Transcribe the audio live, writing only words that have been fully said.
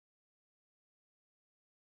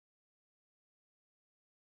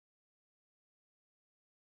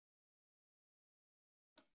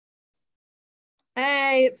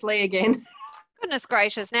Hey, it's Lee again. Goodness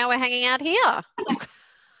gracious, now we're hanging out here.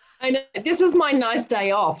 I know this is my nice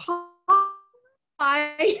day off.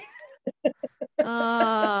 Hi.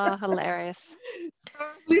 Oh, hilarious.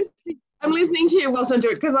 I'm listening to you whilst I do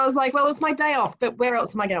it because I was like, well, it's my day off, but where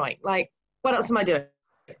else am I going? Like, what else am I doing?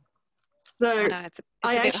 So I know it's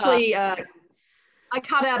I a bit hard. actually I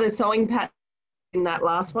cut out a sewing pattern in that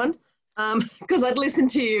last one because I'd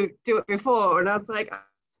listened to you do it before, and I was like,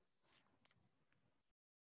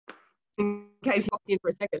 in case you walked in for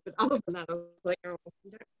a second, but other than that, I was like, oh,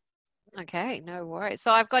 Okay, no worries.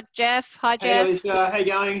 So I've got Jeff. Hi, Hey Jeff. Alicia, how you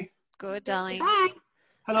going? Good, darling. hi.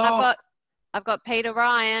 And Hello. I've got Peter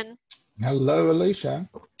Ryan, Hello, Alicia.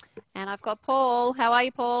 and I've got Paul. How are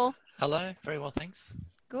you, Paul? Hello, very well, thanks.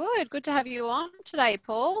 Good. Good to have you on today,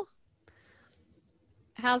 Paul.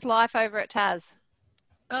 How's life over at Taz?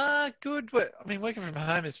 Good. I mean, working from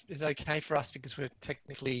home is okay for us because we're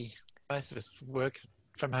technically, most of us work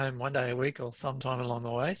from home one day a week or sometime along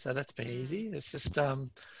the way, so that's been easy. It's just,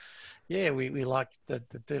 yeah, we like the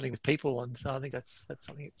dealing with people, and so I think that's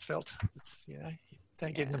something it's felt. It's, you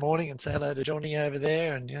don't get in the morning and say hello to Johnny over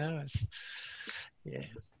there, and it's, yeah.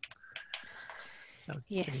 So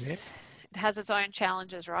Yes. It has its own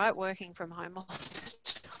challenges, right? Working from home all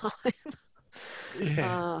the time.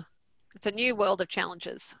 Yeah. It's a new world of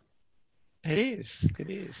challenges. It is,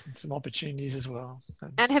 and some opportunities as well.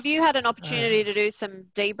 And have you had an opportunity to do some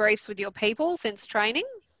debriefs with your people since training?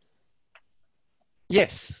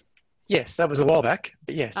 Yes, that was a while back,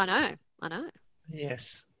 but yes. I know.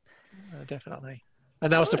 Yes, definitely.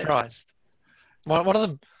 And they were surprised. One of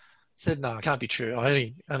them said, "No, it can't be true.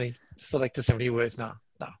 I only selected so many words. No,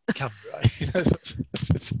 it can't be right."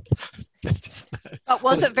 But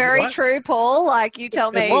was it very true, Paul? Like, you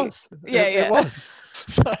tell me. It was. Yeah. It was.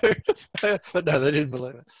 So, but no, they didn't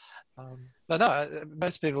believe it. But no,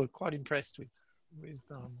 most people were quite impressed with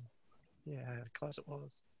how close it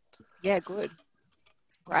was. Yeah, good.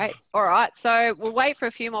 Great. All right. So we'll wait for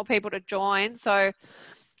a few more people to join. So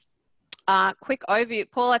quick overview.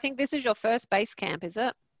 Paul, I think this is your first base camp, is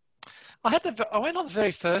it? I went on the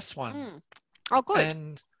very first one. Oh, good.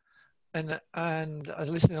 And I was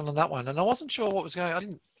listening on that one, and I wasn't sure what was going on. I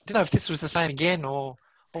didn't know if this was the same again or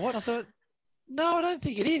what. I thought, no, I don't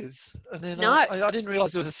think it is. And then no. I didn't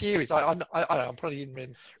realize it was a series. I probably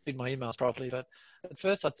didn't read my emails properly, but at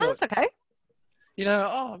first I thought, that's okay.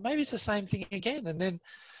 Maybe it's the same thing again. And then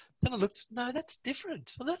I looked, no, that's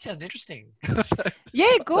different. Well, that sounds interesting.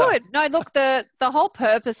 Yeah, good. No, look, the whole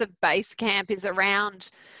purpose of base camp is around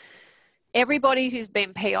everybody who's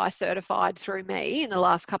been PI certified through me in the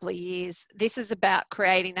last couple of years. This is about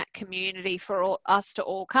creating that community for us to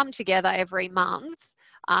all come together every month.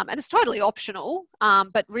 And it's totally optional,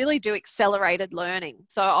 but really do accelerated learning.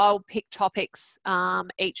 So I'll pick topics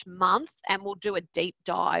each month and we'll do a deep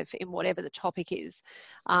dive in whatever the topic is.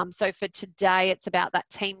 So for today, it's about that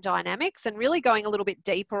team dynamics and really going a little bit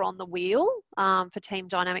deeper on the wheel for team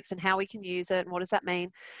dynamics and how we can use it and what does that mean.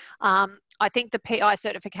 I think the PI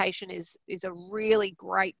certification is a really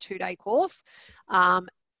great 2-day course.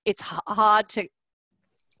 It's hard to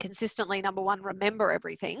consistently, number one, remember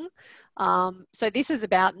everything. So this is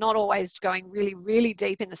about not always going really, really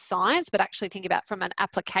deep in the science, but actually think about from an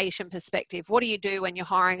application perspective. What do you do when you're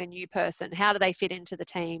hiring a new person? How do they fit into the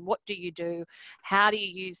team? What do you do? How do you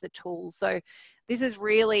use the tools? So this is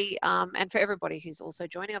really, and for everybody who's also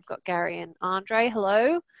joining, I've got Gary and Andre.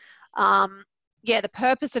 Hello. The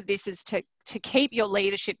purpose of this is to keep your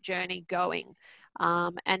leadership journey going.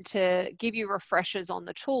 And to give you refreshers on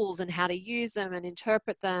the tools and how to use them and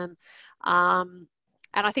interpret them. And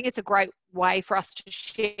I think it's a great way for us to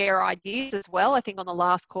share ideas as well. I think on the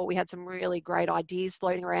last call, we had some really great ideas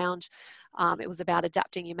floating around. It was about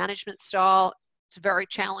adapting your management style. It's very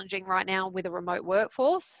challenging right now with a remote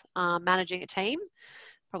workforce, managing a team.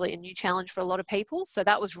 Probably a new challenge for a lot of people. So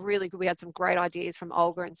that was really good. We had some great ideas from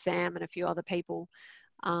Olga and Sam and a few other people.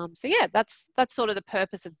 So yeah, that's sort of the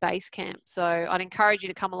purpose of base camp. So I'd encourage you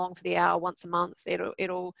to come along for the hour once a month.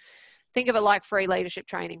 It'll think of it like free leadership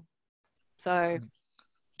training. So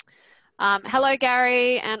hello,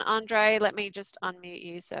 Gary and Andre. Let me just unmute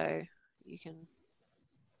you so you can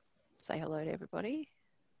say hello to everybody.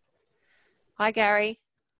 Hi, Gary.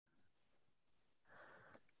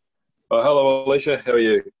 Hello, Alicia. How are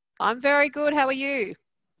you? I'm very good. How are you?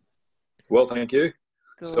 Well, thank you.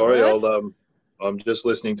 Good. Sorry, I'm just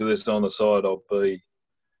listening to this on the side. I'll be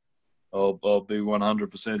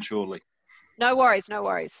 100% shortly. No worries, no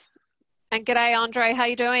worries. And g'day, Andre. How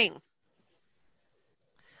you doing?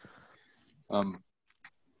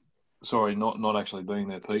 Sorry, not actually being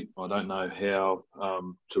there, Pete. I don't know how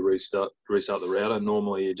to restart the router.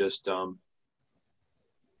 Normally, you just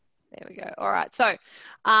There we go. All right. So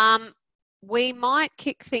we might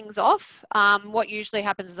kick things off. What usually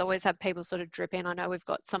happens is always have people sort of drip in. I know we've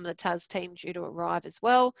got some of the TAS team due to arrive as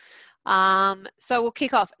well. So we'll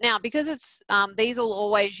kick off. Now, because it's these will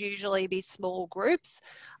always usually be small groups,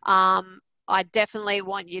 I definitely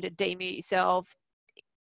want you to demute yourself,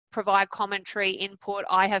 provide commentary, input.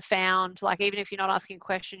 I have found, like, even if you're not asking a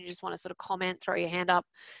question, you just want to sort of comment, throw your hand up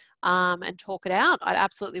and talk it out. I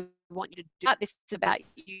absolutely want you to do that. This is about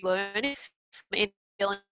you learning. In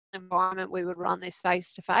an environment, we would run this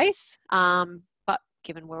face-to-face, but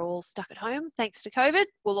given we're all stuck at home, thanks to COVID,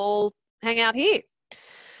 we'll all hang out here.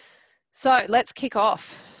 So let's kick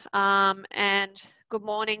off. And good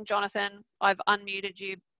morning, Jonathan. I've unmuted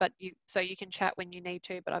you, but so you can chat when you need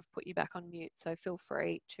to, but I've put you back on mute, so feel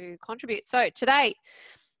free to contribute. So today,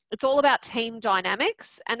 it's all about team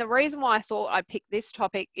dynamics. And the reason why I thought I picked this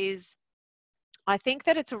topic is I think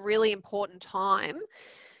that it's a really important time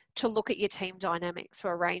to look at your team dynamics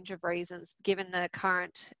for a range of reasons, given the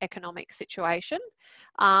current economic situation,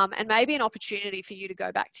 and maybe an opportunity for you to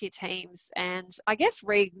go back to your teams and, I guess,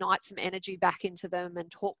 reignite some energy back into them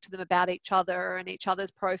and talk to them about each other and each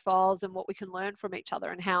other's profiles and what we can learn from each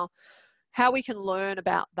other and how we can learn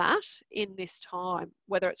about that in this time,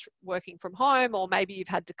 whether it's working from home or maybe you've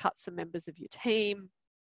had to cut some members of your team.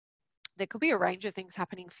 There could be a range of things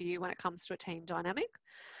happening for you when it comes to a team dynamic.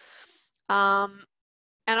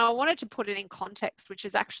 And I wanted to put it in context, which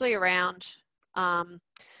is actually around,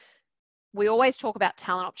 we always talk about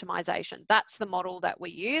talent optimization. That's the model that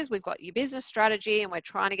we use. We've got your business strategy and we're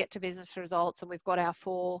trying to get to business results, and we've got our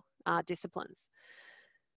 4 disciplines.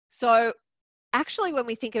 So actually, when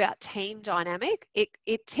we think about team dynamic,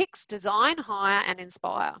 it ticks design, hire, and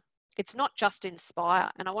inspire. It's not just inspire,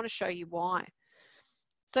 and I want to show you why.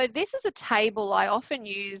 So this is a table I often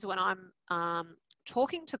use when I'm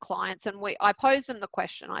talking to clients, and I pose them the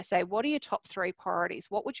question. I say, what are your top 3 priorities?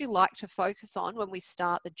 What would you like to focus on when we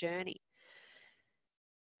start the journey?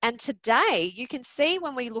 And today, you can see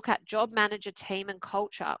when we look at job manager, team, and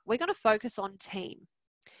culture, we're going to focus on team.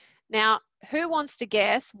 Now, who wants to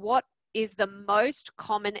guess what is the most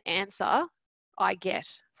common answer I get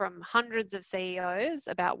from hundreds of CEOs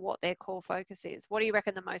about what their core focus is? What do you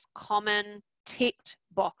reckon the most common ticked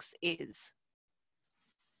box is?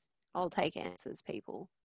 I'll take answers, people.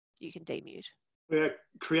 You can demute. We're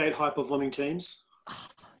create high-performing teams. Oh,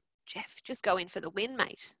 Jeff, just go in for the win,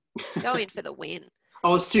 mate. Go in for the win. I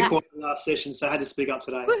was too quiet in the last session, so I had to speak up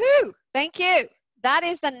today. Woohoo! Thank you. That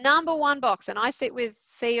is the #1 box, and I sit with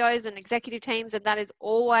CEOs and executive teams, and that is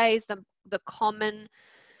always the common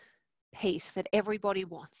piece that everybody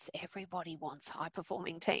wants. Everybody wants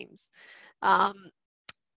high-performing teams.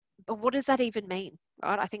 But what does that even mean,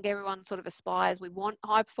 right? I think everyone sort of aspires. We want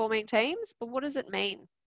high-performing teams, but what does it mean?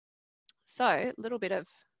 So a little bit of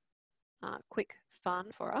quick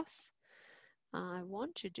fun for us. I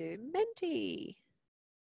want to do Menti.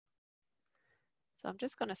 So I'm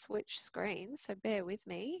just going to switch screens, so bear with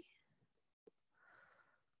me.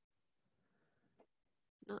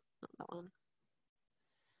 No, not that one.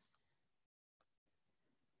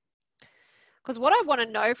 Because what I want to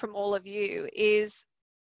know from all of you is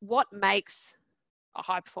what makes a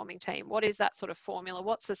high-performing team? What is that sort of formula?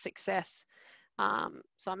 What's the success? So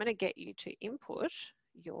I'm going to get you to input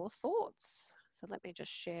your thoughts. So let me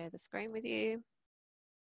just share the screen with you.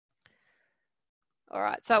 All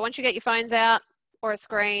right, so once you get your phones out or a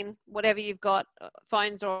screen, whatever you've got,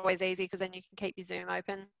 phones are always easy because then you can keep your Zoom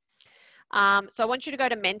open. So I want you to go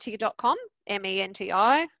to menti.com,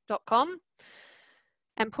 MENTI.com,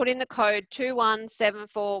 and put in the code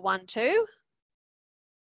 217412.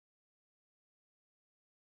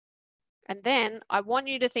 And then I want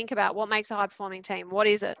you to think about what makes a high-performing team. What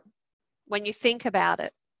is it? When you think about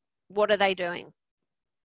it, what are they doing?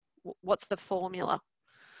 What's the formula?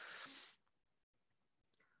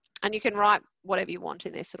 And you can write whatever you want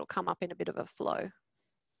in this. It'll come up in a bit of a flow.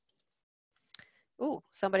 Oh,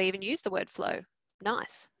 somebody even used the word flow.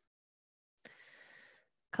 Nice.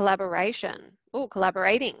 Collaboration. Oh,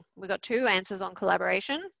 collaborating. We've got 2 answers on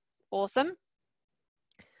collaboration. Awesome.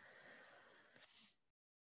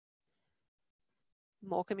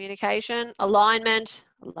 More communication. Alignment.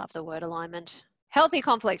 I love the word alignment. Healthy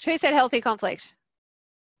conflict. Who said healthy conflict?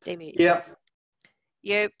 Demute. Yeah.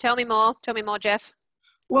 You. Tell me more. Tell me more, Jeff.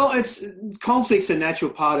 Well, conflict's a natural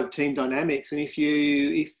part of team dynamics, and if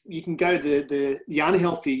you can go the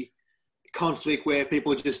unhealthy conflict where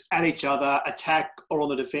people are just at each other, attack or on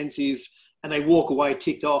the defensive, and they walk away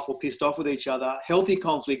ticked off or pissed off with each other. Healthy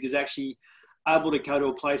conflict is actually able to go to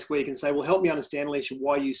a place where you can say, well, help me understand, Alicia,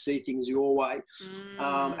 why you see things your way.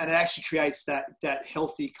 And it actually creates that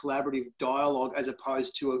healthy collaborative dialogue as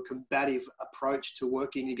opposed to a combative approach to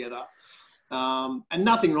working together. And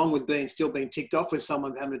nothing wrong with still being ticked off with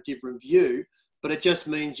someone having a different view, but it just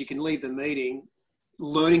means you can leave the meeting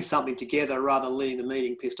learning something together rather than leaving the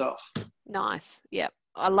meeting pissed off. Nice. Yep.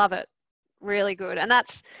 I love it. Really good.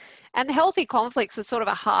 And healthy conflicts is sort of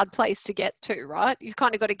a hard place to get to, right? You've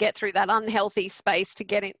kind of got to get through that unhealthy space to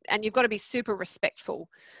get in, and you've got to be super respectful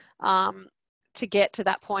to get to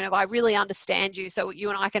that point of, I really understand you, so you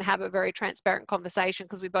and I can have a very transparent conversation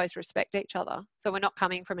because we both respect each other. So we're not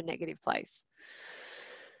coming from a negative place.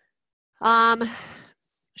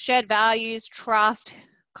 Shared values, trust,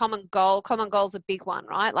 common goal. Common goal is a big one,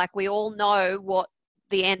 right? Like we all know what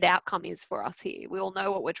the end outcome is for us here. We all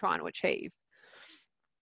know what we're trying to achieve.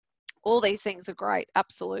 All these things are great,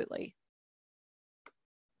 absolutely.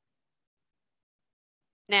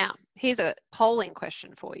 Now, here's a polling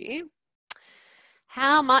question for you.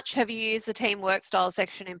 How much have you used the team work style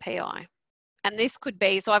section in PI? And this could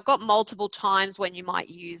be, so I've got multiple times when you might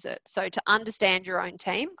use it. So to understand your own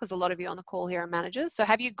team, because a lot of you on the call here are managers. So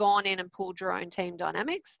have you gone in and pulled your own team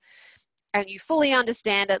dynamics and you fully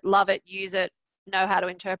understand it, love it, use it, know how to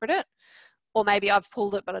interpret it? Or maybe I've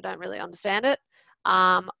pulled it, but I don't really understand it.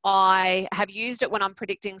 I have used it when I'm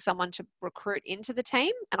predicting someone to recruit into the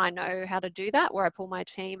team, and I know how to do that, where I pull my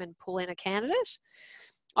team and pull in a candidate.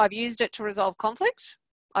 I've used it to resolve conflict.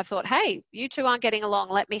 I've thought, hey, you two aren't getting along.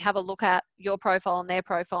 Let me have a look at your profile and their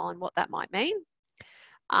profile and what that might mean.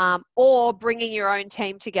 Or bringing your own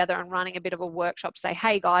team together and running a bit of a workshop. Say,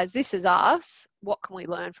 hey guys, this is us. What can we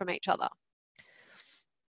learn from each other?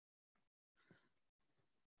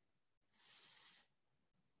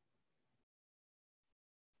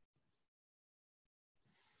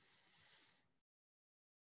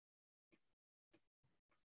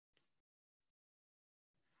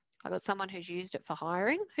 I got someone who's used it for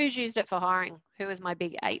hiring. Who's used it for hiring? Who is my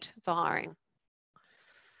big 8 for hiring?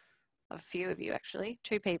 A few of you actually,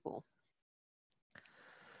 2 people.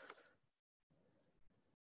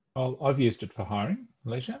 Well, I've used it for hiring,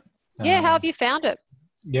 Alicia. Yeah, how have you found it?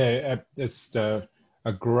 Yeah, it's a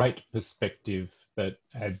great perspective that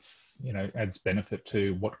adds benefit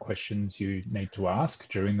to what questions you need to ask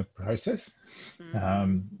during the process.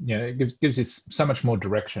 It gives you so much more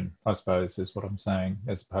direction, I suppose, is what I'm saying,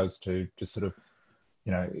 as opposed to just sort of,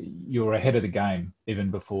 you're ahead of the game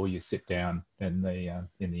even before you sit down in the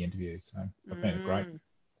interview. So I found it great.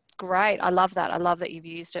 Great, I love that. I love that you've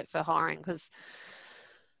used it for hiring, because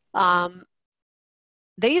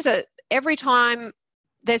these are, every time,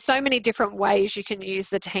 there's so many different ways you can use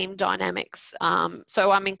the team dynamics.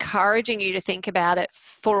 So I'm encouraging you to think about it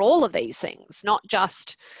for all of these things, not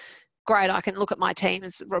just, great, I can look at my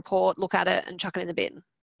team's report, look at it and chuck it in the bin.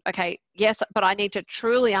 Okay, yes, but I need to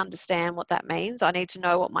truly understand what that means. I need to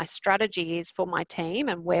know what my strategy is for my team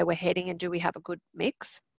and where we're heading, and do we have a good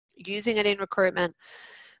mix? Using it in recruitment,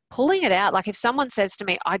 pulling it out. Like if someone says to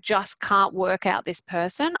me, I just can't work out this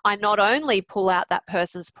person, I not only pull out that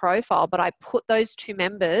person's profile, but I put those 2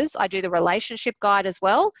 members, I do the relationship guide as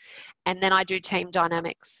well, and then I do team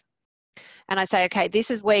dynamics. And I say, okay,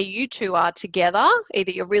 this is where you 2 are together.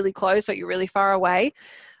 Either you're really close or you're really far away.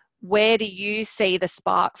 Where do you see the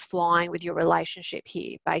sparks flying with your relationship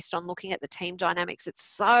here? Based on looking at the team dynamics, it's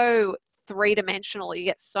so 3-dimensional. You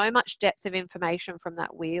get so much depth of information from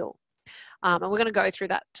that wheel. And we're going to go through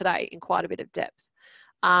that today in quite a bit of depth.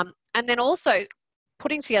 And then also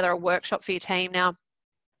putting together a workshop for your team. Now,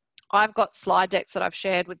 I've got slide decks that I've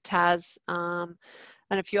shared with Taz and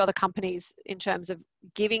a few other companies in terms of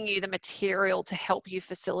giving you the material to help you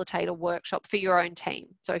facilitate a workshop for your own team.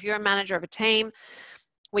 So if you're a manager of a team,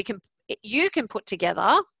 you can put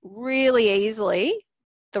together really easily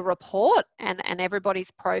the report and everybody's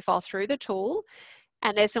profile through the tool.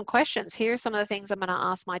 And there's some questions. Here are some of the things I'm going to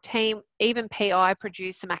ask my team. Even PI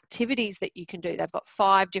produce some activities that you can do. They've got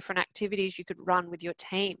 5 different activities you could run with your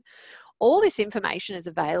team. All this information is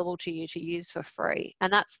available to you to use for free.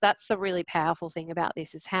 And that's the really powerful thing about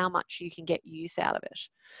this, is how much you can get use out of it.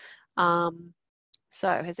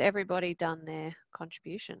 So has everybody done their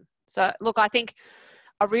contribution? So look, I think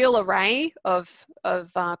a real array of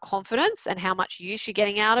confidence and how much use you're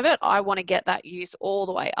getting out of it. I want to get that use all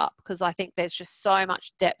the way up, because I think there's just so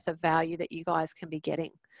much depth of value that you guys can be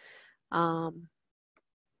getting. So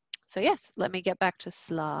yes, let me get back to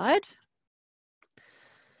slide.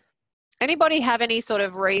 Anybody have any sort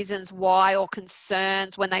of reasons why or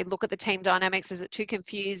concerns when they look at the team dynamics? Is it too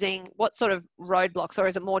confusing? What sort of roadblocks, or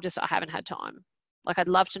is it more just I haven't had time? Like, I'd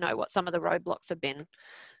love to know what some of the roadblocks have been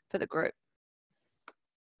for the group.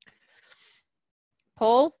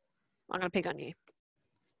 Paul, I'm going to pick on you.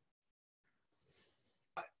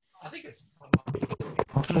 I think it's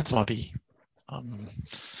confidence might be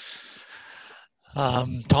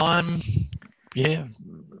time. Yeah,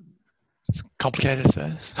 it's complicated, I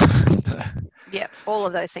suppose. Yeah, all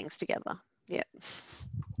of those things together. Yeah.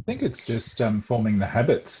 I think it's just forming the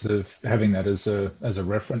habits of having that as a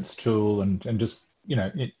reference tool, and just, you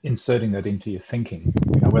know, inserting that into your thinking,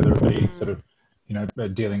 you know, whether it be sort of, you know,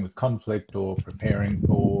 dealing with conflict or preparing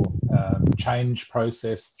for change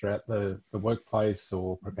process throughout the workplace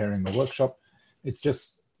or preparing the workshop. It's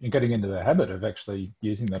just getting into the habit of actually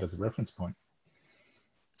using that as a reference point.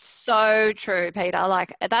 So true, Peter.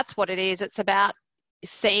 Like, that's what it is. It's about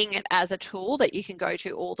seeing it as a tool that you can go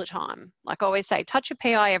to all the time. Like I always say, touch your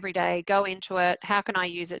PI every day, go into it. How can I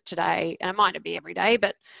use it today? And it might not be every day,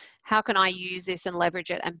 but how can I use this and leverage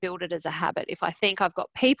it and build it as a habit? If I think I've got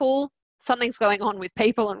people, something's going on with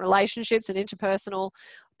people and relationships and interpersonal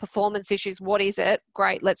performance issues, what is it?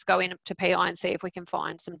 Great, let's go into PI and see if we can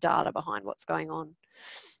find some data behind what's going on.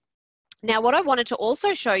 Now, what I wanted to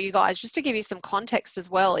also show you guys, just to give you some context as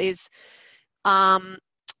well, is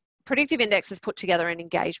Predictive Index has put together an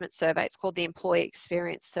engagement survey. It's called the Employee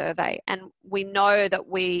Experience Survey. And we know that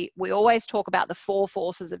we always talk about the 4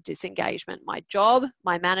 forces of disengagement: my job,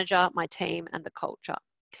 my manager, my team, and the culture.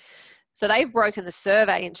 So they've broken the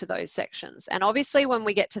survey into those sections. And obviously when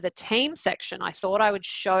we get to the team section, I thought I would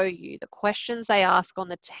show you the questions they ask on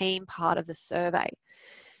the team part of the survey,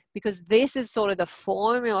 because this is sort of the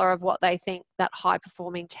formula of what they think that high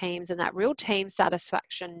performing teams and that real team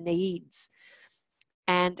satisfaction needs.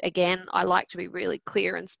 And again, I like to be really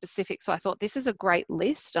clear and specific. So I thought this is a great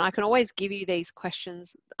list, and I can always give you these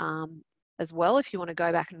questions as well if you want to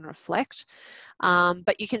go back and reflect.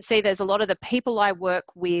 But you can see there's a lot of the people I work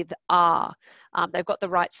with are, they've got the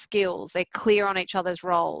right skills, they're clear on each other's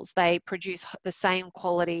roles, they produce the same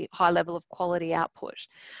quality, high level of quality output.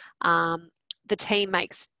 The team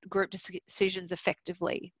makes group decisions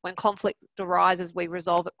effectively. When conflict arises, we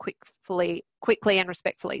resolve it quickly and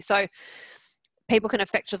respectfully. So people can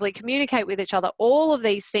effectively communicate with each other. All of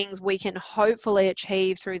these things we can hopefully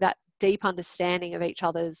achieve through that deep understanding of each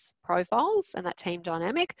other's profiles and that team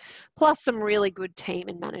dynamic, plus some really good team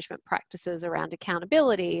and management practices around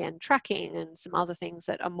accountability and tracking and some other things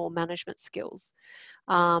that are more management skills.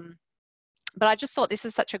 But I just thought this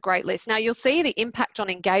is such a great list. Now you'll see the impact on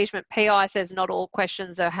engagement. PI says not all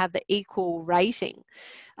questions have the equal weighting,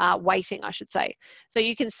 I should say. So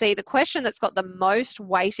you can see the question that's got the most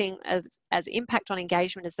weighting as impact on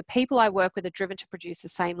engagement is: the people I work with are driven to produce the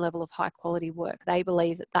same level of high quality work. They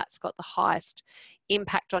believe that that's got the highest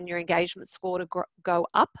impact on your engagement score to go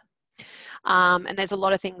up. And there's a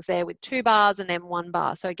lot of things there with 2 bars and then 1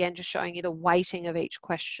 bar. So again, just showing you the weighting of each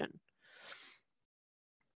question.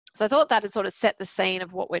 So I thought that had sort of set the scene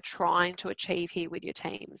of what we're trying to achieve here with your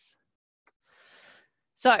teams.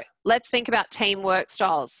 So let's think about team work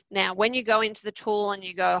styles. Now, when you go into the tool and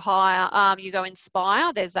you go higher, you go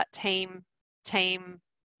Inspire, there's that team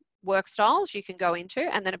work styles you can go into,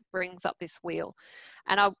 and then it brings up this wheel.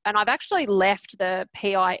 And I've actually left the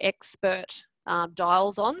PI expert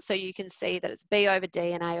dials on, so you can see that it's B over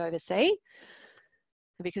D and A over C.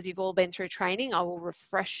 And because you've all been through training, I will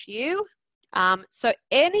refresh you. So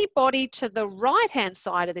anybody to the right-hand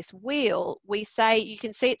side of this wheel, we say, you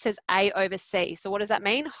can see it says A over C. So what does that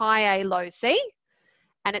mean? High A, low C,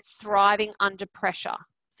 and it's thriving under pressure.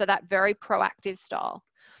 So that very proactive style.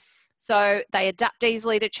 So they adapt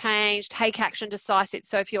easily to change, take action, decisive.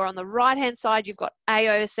 So if you're on the right-hand side, you've got A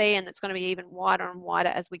over C, and it's going to be even wider and wider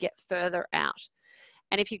as we get further out.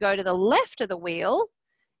 And if you go to the left of the wheel,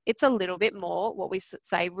 it's a little bit more what we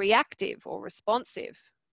say reactive or responsive.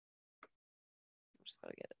 Just got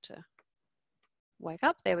to get it to wake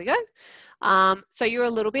up. There we go. So you're a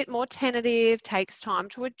little bit more tentative, takes time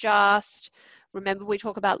to adjust. Remember, we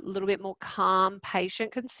talk about a little bit more calm,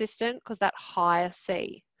 patient, consistent, because that higher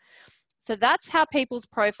C. So that's how people's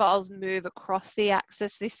profiles move across the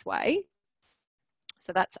axis this way.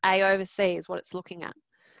 So that's A over C is what it's looking at.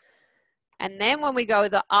 And then when we go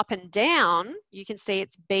the up and down, you can see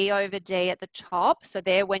it's B over D at the top. So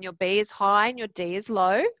there, when your B is high and your D is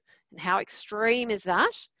low. And how extreme is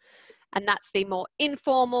that? And that's the more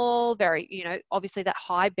informal, very, you know, obviously that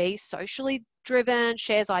high B, socially driven,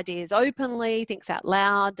 shares ideas openly, thinks out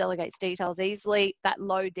loud, delegates details easily. That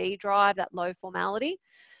low D drive, that low formality,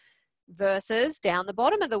 versus down the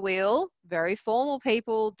bottom of the wheel, very formal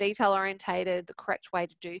people, detail orientated, the correct way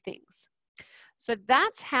to do things. So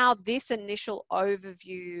that's how this initial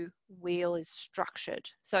overview wheel is structured.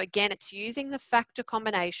 So again, it's using the factor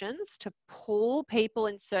combinations to pull people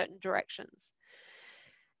in certain directions.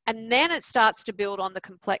 And then it starts to build on the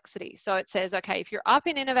complexity. So it says, okay, if you're up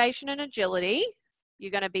in innovation and agility,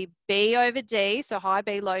 you're going to be B over D, so high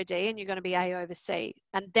B, low D, and you're going to be A over C.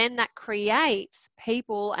 And then that creates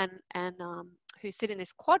people and who sit in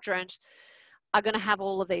this quadrant are going to have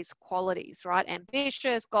all of these qualities, right?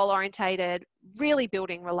 Ambitious, goal-orientated, really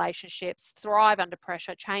building relationships, thrive under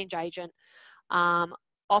pressure, change agent.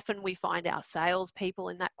 Often we find our salespeople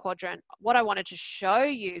in that quadrant. What I wanted to show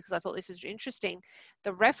you, because I thought this was interesting,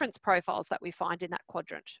 the reference profiles that we find in that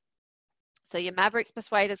quadrant. So your mavericks,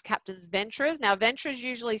 persuaders, captains, venturers. Now venturers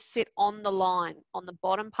usually sit on the line, on the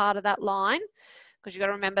bottom part of that line, because you've got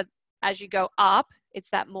to remember as you go up, it's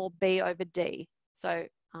that more B over D. So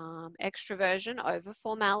extroversion over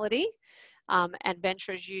formality, and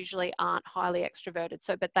venturers usually aren't highly extroverted.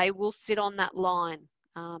 So, but they will sit on that line,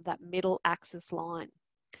 that middle axis line.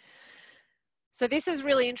 So this is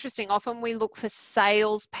really interesting. Often we look for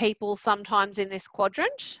sales people sometimes in this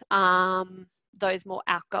quadrant, those more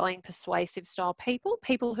outgoing, persuasive style people,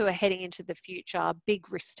 people who are heading into the future, big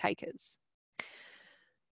risk takers.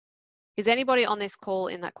 Is anybody on this call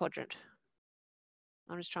in that quadrant?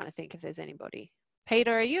 I'm just trying to think if there's anybody.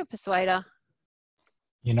 Peter, are you a persuader?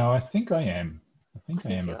 You know, I think I am. I think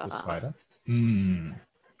I am a persuader.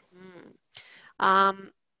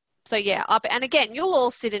 So yeah, up, and again, you'll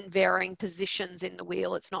all sit in varying positions in the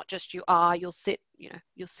wheel. It's not just you are, you'll sit, you know,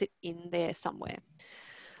 you'll sit in there somewhere.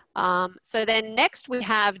 So then next we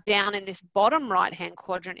have down in this bottom right-hand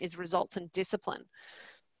quadrant is results and discipline.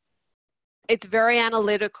 It's very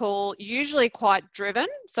analytical, usually quite driven.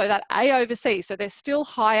 So that A over C, so they're still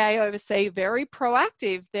high A over C, very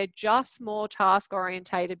proactive. They're just more task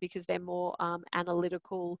orientated because they're more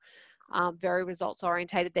analytical, very results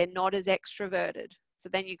orientated. They're not as extroverted. So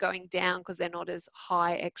then you're going down because they're not as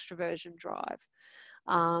high extroversion drive.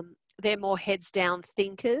 They're more heads down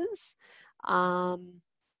thinkers.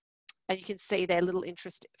 And you can see their little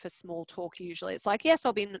interest for small talk usually. It's like, yes,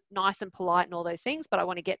 I'll be nice and polite and all those things, but I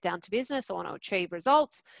want to get down to business. I want to achieve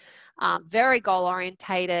results. Very goal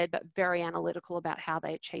orientated, but very analytical about how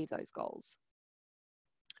they achieve those goals.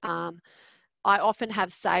 I often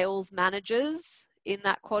have sales managers in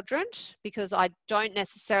that quadrant because I don't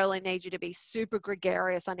necessarily need you to be super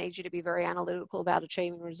gregarious. I need you to be very analytical about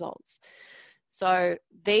achieving results. So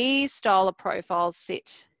these style of profiles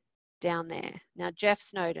sit down there. Now, Jeff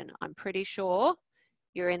Snowden, I'm pretty sure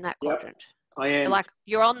you're in that quadrant. I am.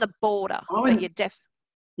 You're on the border, but you're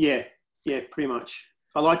Yeah, pretty much.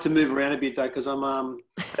 I like to move around a bit though, because I'm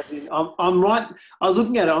right. I was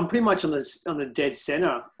looking at it. I'm pretty much on the dead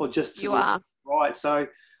center, or just to the right. So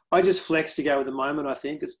I just flex to go with the moment. I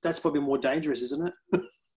think that's probably more dangerous, isn't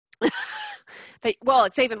it? Well,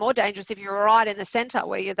 it's even more dangerous if you're right in the center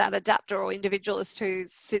where you're that adapter or individualist who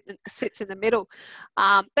sits in the middle.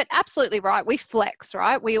 But absolutely right. We flex,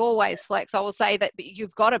 right? We always flex. I will say that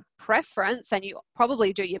you've got a preference and you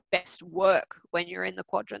probably do your best work when you're in the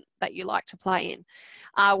quadrant that you like to play in.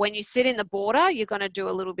 When you sit in the border, you're going to do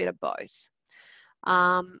a little bit of both.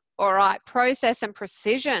 All right. Process and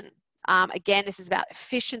precision. Again, this is about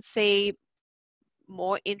efficiency,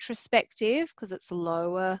 more introspective because it's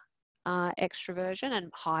lower extroversion and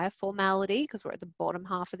higher formality because we're at the bottom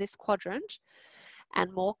half of this quadrant,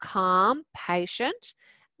 and more calm, patient,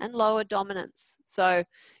 and lower dominance. So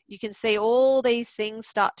you can see all these things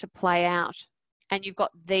start to play out, and you've got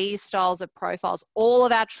these styles of profiles. All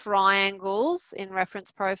of our triangles in reference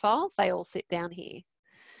profiles, they all sit down here.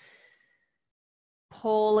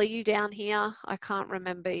 Paul, are you down here? I can't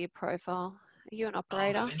remember your profile. Are you an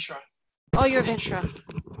operator? Oh, you're a venturer.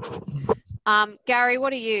 Gary,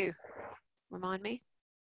 what are you? Remind me.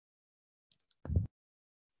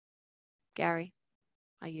 Gary,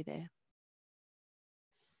 are you there?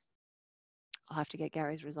 I'll have to get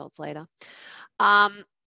Gary's results later.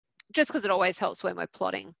 Just because it always helps when we're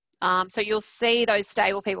plotting. So you'll see those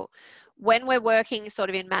stable people. When we're working sort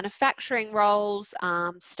of in manufacturing roles,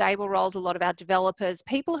 stable roles, a lot of our developers,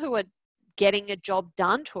 people who are getting a job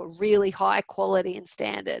done to a really high quality and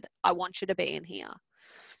standard, I want you to be in here.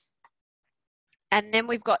 And then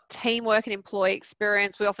we've got teamwork and employee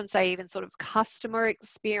experience. We often say even sort of customer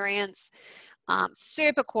experience,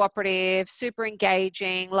 super cooperative, super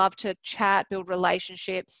engaging, love to chat, build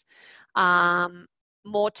relationships,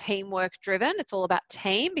 more teamwork driven. It's all about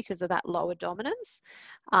team because of that lower dominance,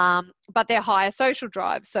 but they're higher social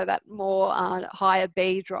drive, so that more higher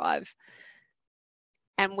B drive.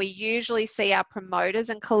 And we usually see our promoters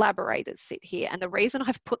and collaborators sit here. And the reason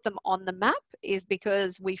I've put them on the map is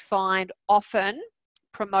because we find often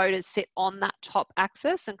promoters sit on that top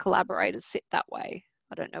axis and collaborators sit that way.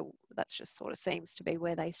 I don't know, that's just sort of seems to be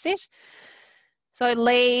where they sit. So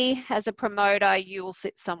Lee, as a promoter, you will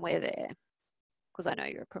sit somewhere there because I know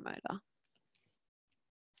you're a promoter.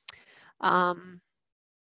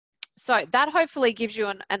 So that hopefully gives you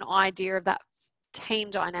an idea of that team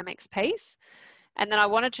dynamics piece. And then I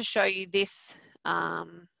wanted to show you this. I'll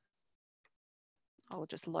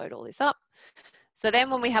just load all this up. So then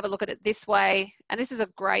when we have a look at it this way, and this is a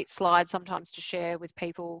great slide sometimes to share with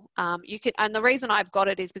people, you can, and the reason I've got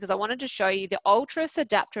it is because I wanted to show you the ultras,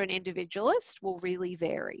 adapter, and individualist will really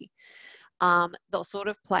vary. They'll sort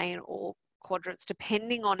of play in all quadrants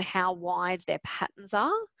depending on how wide their patterns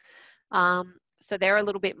are. So they're a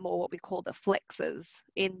little bit more what we call the flexes.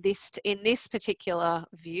 In this particular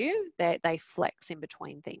view, they flex in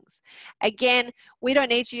between things. Again, we don't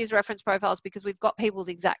need to use reference profiles because we've got people's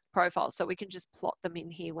exact profiles, so we can just plot them in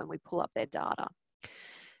here when we pull up their data.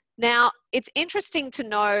 Now, it's interesting to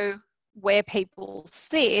know where people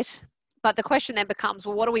sit, but the question then becomes,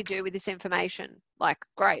 well, what do we do with this information? Like,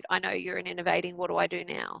 great, I know you're in innovating, what do I do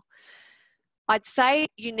now? I'd say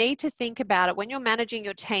you need to think about it when you're managing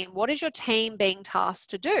your team. What is your team being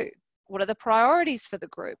tasked to do? What are the priorities for the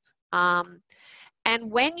group? And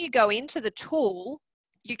when you go into the tool,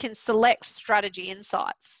 you can select strategy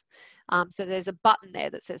insights. So there's a button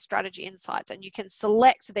there that says strategy insights, and you can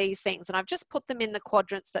select these things. And I've just put them in the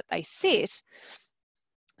quadrants that they sit.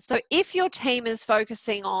 So if your team is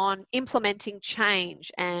focusing on implementing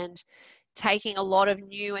change and taking a lot of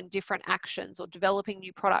new and different actions or developing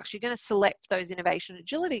new products, you're going to select those innovation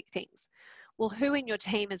agility things. Well, who in your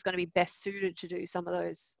team is going to be best suited to do some of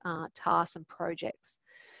those tasks and projects?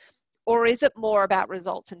 Or is it more about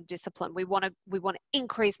results and discipline? We want to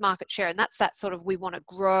increase market share, and that's that sort of, we want to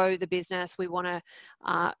grow the business. We want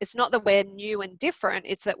to, it's not that we're new and different,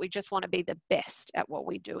 it's that we just want to be the best at what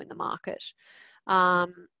we do in the market.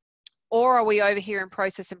 Or are we over here in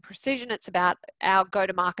process and precision? It's about our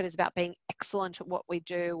go-to-market is about being excellent at what we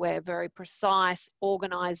do. We're very precise,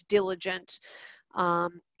 organized, diligent.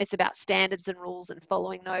 It's about standards and rules and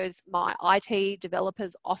following those. My IT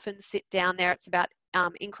developers often sit down there. It's about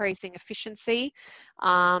increasing efficiency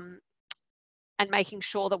and making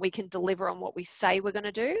sure that we can deliver on what we say we're going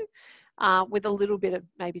to do with a little bit of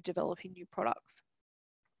maybe developing new products.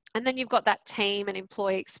 And then you've got that team and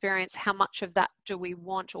employee experience. How much of that do we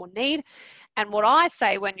want or need? And what I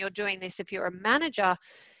say when you're doing this, if you're a manager,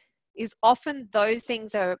 is often those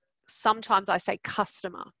things are sometimes I say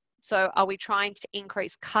customer. So are we trying to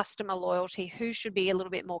increase customer loyalty? Who should be a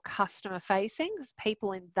little bit more customer facing? Because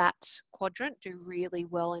people in that quadrant do really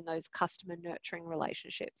well in those customer nurturing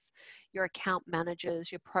relationships. Your account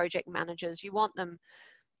managers, your project managers, you want them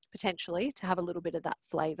potentially to have a little bit of that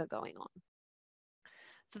flavor going on.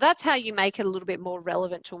 So that's how you make it a little bit more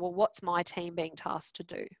relevant to, well, what's my team being tasked to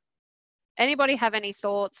do? Anybody have any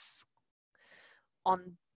thoughts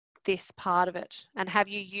on this part of it? And have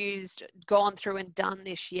you gone through and done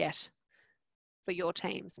this yet for your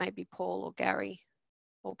teams? Maybe Paul or Gary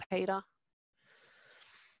or Peter?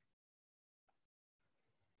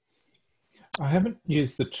 I haven't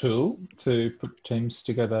used the tool to put teams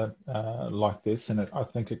together like this, and I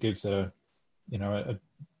think it gives a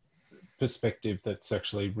perspective that's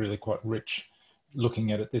actually really quite rich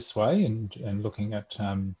looking at it this way and looking at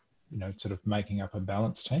sort of making up a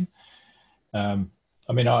balanced team. I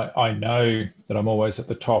mean, I know that I'm always at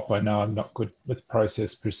the top. I know I'm not good with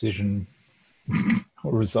process, precision,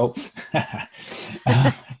 or results.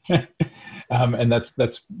 And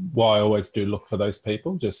that's why I always do look for those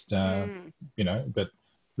people, just, but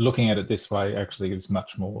looking at it this way actually gives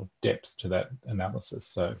much more depth to that analysis.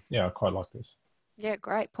 So yeah, I quite like this. Yeah,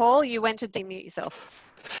 great. Paul, you went to demute yourself.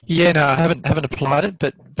 Yeah, no, I haven't applied it,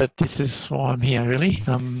 but this is why I'm here really.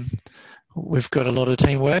 We've got a lot of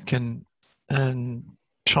teamwork and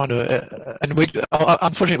trying to, and we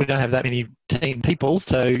unfortunately we don't have that many team people,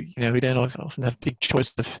 so we don't often have a big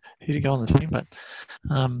choice of who to go on the team, but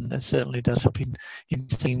that certainly does help in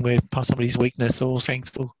seeing where somebody's weakness or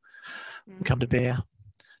strength will come to bear.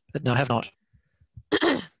 But no, I have not.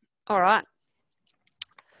 All right.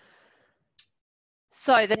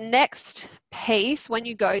 So the next piece when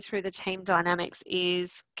you go through the team dynamics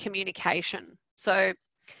is communication. So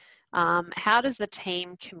how does the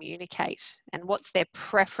team communicate and what's their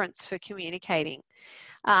preference for communicating?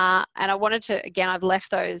 And I wanted to, again, I've left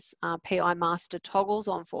those PI master toggles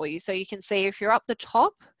on for you. So you can see if you're up the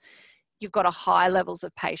top, you've got a high levels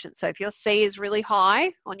of patience. So if your C is really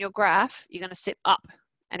high on your graph, you're going to sit up.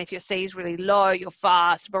 And if your C is really low, you're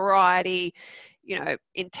fast, variety,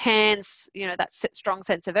 intense, that strong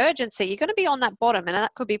sense of urgency, you're going to be on that bottom, and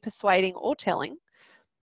that could be persuading or telling.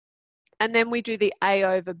 And then we do the A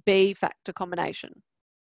over B factor combination.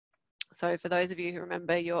 So for those of you who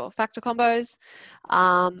remember your factor combos,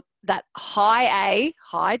 that high A,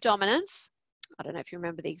 high dominance, I don't know if you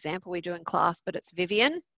remember the example we do in class, but it's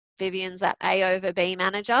Vivian. Vivian's that A over B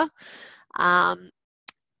manager.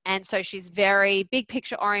 And so she's very big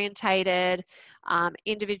picture orientated,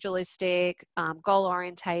 individualistic, goal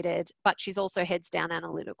orientated, but she's also heads down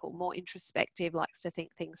analytical, more introspective, likes to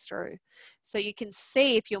think things through. So you can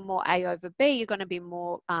see if you're more A over B, you're going to be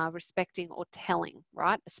more respecting or telling,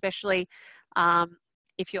 right? Especially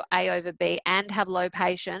if you're A over B and have low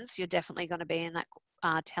patience, you're definitely going to be in that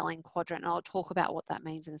telling quadrant. And I'll talk about what that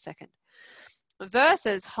means in a second.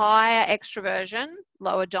 Versus higher extroversion,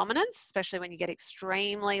 lower dominance, especially when you get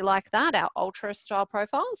extremely like that, our ultra style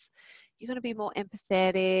profiles, you're going to be more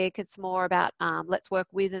empathetic. It's more about let's work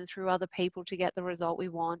with and through other people to get the result we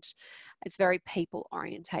want. It's very people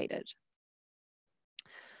orientated.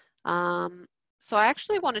 So I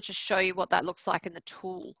actually wanted to show you what that looks like in the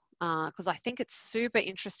tool, because I think it's super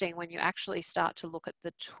interesting when you actually start to look at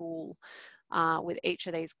the tool with each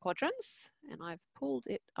of these quadrants. And I've pulled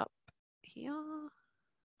it up here.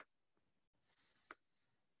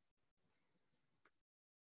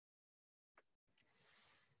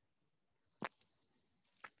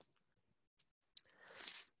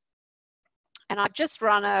 And I've just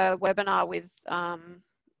run a webinar with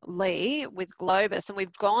Lee with Globus, and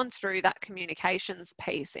we've gone through that communications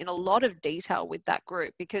piece in a lot of detail with that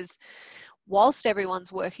group, because whilst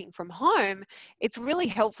everyone's working from home, it's really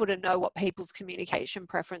helpful to know what people's communication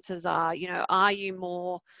preferences are. You know, are you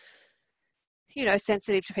more, you know,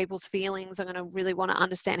 sensitive to people's feelings? I'm going to really want to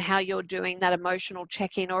understand how you're doing that emotional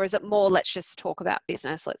check-in, or is it more, let's just talk about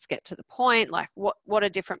business, let's get to the point? Like what are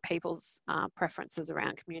different people's preferences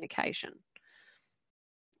around communication?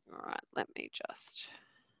 All right, let me just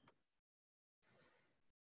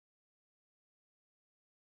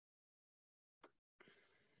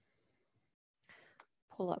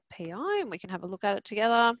pull up PI and we can have a look at it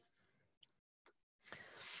together.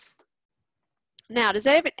 Now, does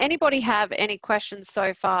anybody have any questions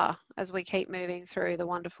so far as we keep moving through the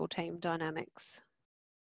wonderful team dynamics?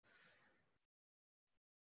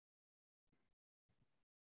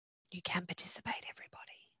 You can participate, everybody.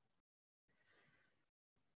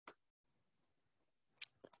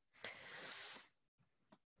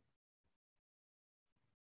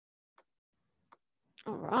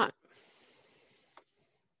 All right.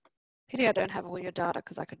 Pity I don't have all your data,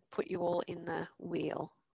 because I could put you all in the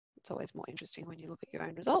wheel. It's always more interesting when you look at your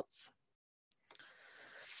own results.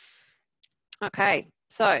 Okay,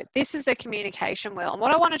 so this is the communication wheel. And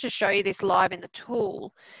what I wanted to show you this live in the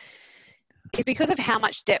tool is because of how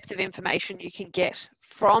much depth of information you can get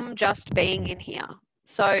from just being in here.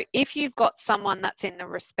 So if you've got someone that's in the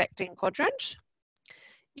respecting quadrant,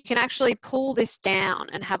 you can actually pull this down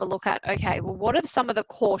and have a look at, okay, well, what are some of the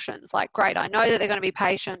cautions? Like, great, I know that they're going to be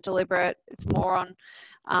patient, deliberate. It's more on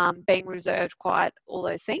being reserved, quiet, all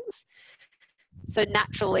those things. So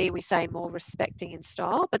naturally, we say more respecting in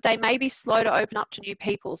style, but they may be slow to open up to new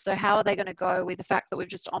people. So how are they going to go with the fact that we've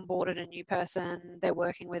just onboarded a new person, they're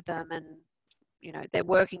working with them, and you know, they're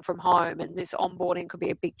working from home, and this onboarding could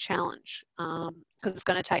be a big challenge because it's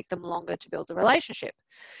going to take them longer to build the relationship.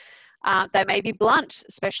 They may be blunt,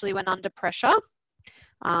 especially when under pressure.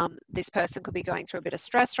 This person could be going through a bit of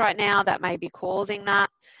stress right now that may be causing that,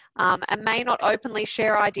 and may not openly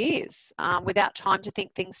share ideas without time to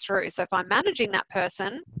think things through. So if I'm managing that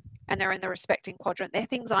person and they're in the respecting quadrant, they're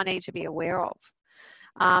things I need to be aware of.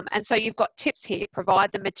 And so you've got tips here.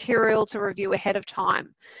 Provide the material to review ahead of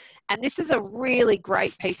time. And this is a really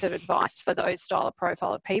great piece of advice for those style of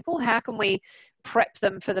profile of people. How can we prep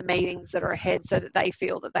them for the meetings that are ahead so that they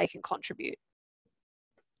feel that they can contribute?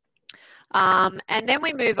 And then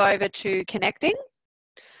we move over to connecting.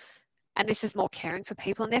 And this is more caring for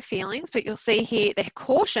people and their feelings, but you'll see here the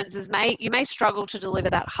cautions is you may struggle to deliver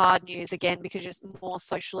that hard news, again, because you're more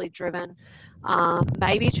socially driven,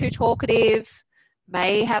 maybe too talkative,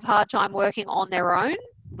 may have hard time working on their own.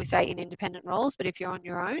 We say in independent roles, but if you're on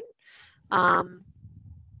your own,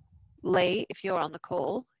 Lee, if you're on the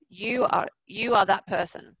call, you are that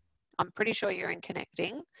person. I'm pretty sure you're in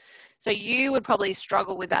connecting. So you would probably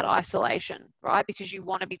struggle with that isolation, right? Because you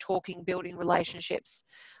want to be talking, building relationships,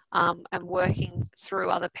 and working through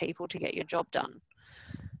other people to get your job done.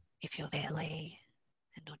 If you're there, Lee,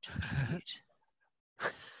 and not just mute.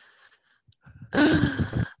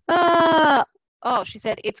 Oh, she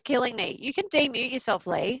said, it's killing me. You can demute yourself,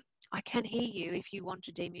 Lee. I can hear you if you want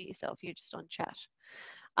to demute yourself. You're just on chat.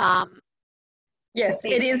 Yes,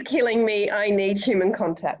 it is killing me. I need human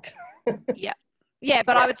contact. Yeah. Yeah,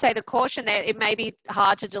 but I would say the caution there, it may be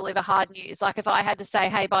hard to deliver hard news. Like if I had to say,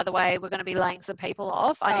 hey, by the way, we're going to be laying some people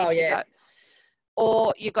off, I need you to go.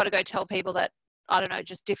 Or you've got to go tell people that, I don't know,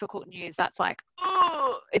 just difficult news. That's like,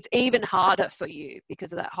 oh, it's even harder for you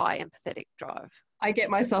because of that high empathetic drive. I get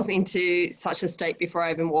myself into such a state before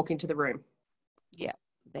I even walk into the room. Yeah,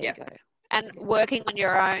 there you go. And working on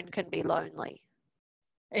your own can be lonely.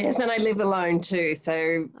 Yes, and I live alone too.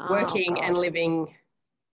 So working and living,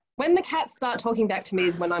 when the cats start talking back to me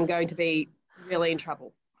is when I'm going to be really in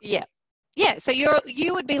trouble. Yeah. Yeah. So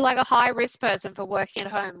you would be like a high risk person for working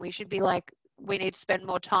at home. We should be like, we need to spend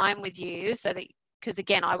more time with you so that, because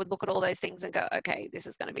again, I would look at all those things and go, okay, this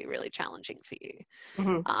is going to be really challenging for you.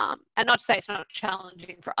 Mm-hmm. And not to say it's not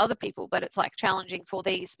challenging for other people, but it's like challenging for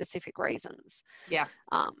these specific reasons. Yeah.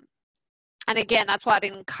 And again, that's why I'd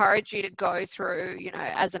encourage you to go through, you know,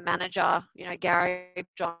 as a manager, you know, Gary,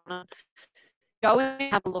 John, go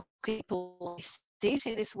and have a look at people sit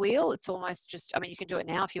in this wheel. It's almost just, I mean, you can do it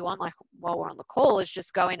now if you want, like while we're on the call, is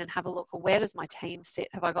just go in and have a look at where does my team sit?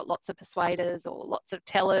 Have I got lots of persuaders or lots of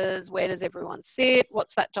tellers? Where does everyone sit?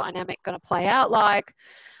 What's that dynamic going to play out like?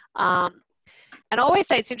 And I always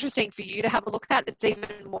say it's interesting for you to have a look at. It's even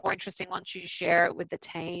more interesting once you share it with the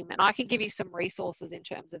team. And I can give you some resources in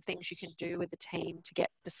terms of things you can do with the team to get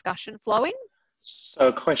discussion flowing. So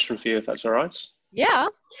a question for you, if that's all right. Yeah.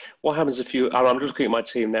 What happens if you, I'm just looking at my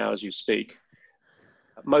team now as you speak.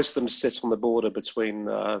 Most of them sit on the border between,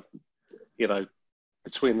 you know,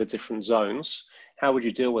 between the different zones. How would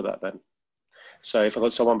you deal with that then? So if I've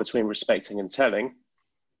got someone between respecting and telling,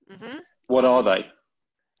 what are they?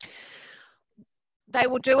 They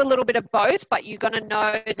will do a little bit of both, but you're going to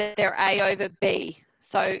know that they're A over B.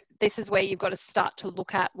 So this is where you've got to start to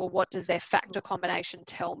look at, well, what does their factor combination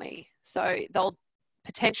tell me? So they'll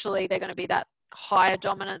potentially, they're going to be that higher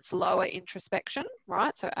dominance, lower introspection,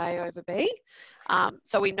 right? So A over B.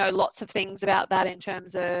 So we know lots of things about that in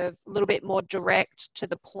terms of a little bit more direct to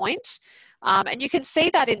the point. And you can see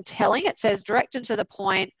that in telling. It says direct and to the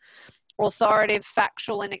point, authoritative,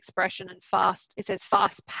 factual in expression, and fast. It says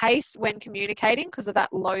fast pace when communicating because of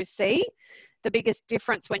that low C. The biggest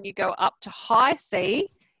difference when you go up to high C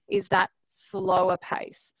is that slower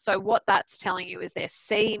pace. So what that's telling you is their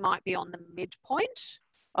C might be on the midpoint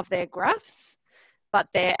of their graphs, but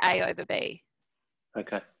they're A over B.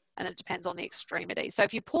 Okay. And it depends on the extremity. So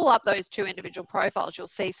if you pull up those two individual profiles, you'll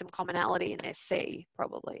see some commonality in their C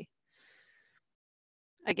probably.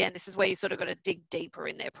 Again, this is where you sort of got to dig deeper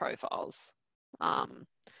in their profiles.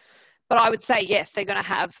 But I would say, yes, they're going to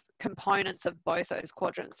have components of both those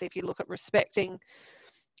quadrants. If you look at respecting,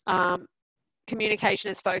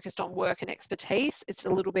 communication is focused on work and expertise. It's a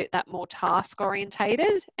little bit that more task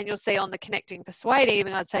orientated. And you'll see on the connecting persuading,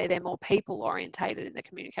 I'd say they're more people orientated in the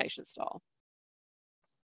communication style.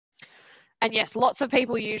 And yes, lots of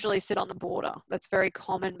people usually sit on the border. That's very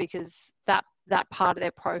common because that part of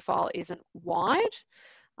their profile isn't wide.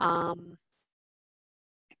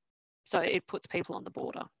 So it puts people on the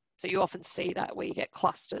border. So you often see that where you get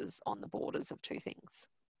clusters on the borders of two things.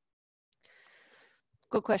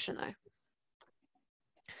 Good question though.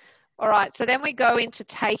 All right, so then we go into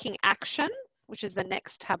taking action, which is the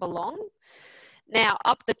next tab along. Now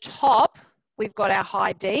up the top, we've got our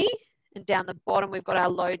high D, and down the bottom, we've got our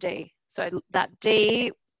low D. So that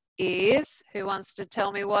D is, who wants to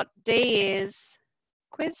tell me what D is?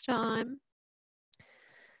 Quiz time.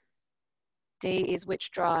 D is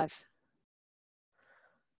which drive?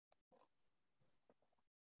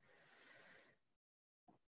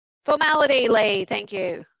 Formality, Lee, thank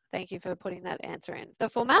you. Thank you for putting that answer in. The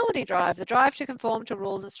formality drive, the drive to conform to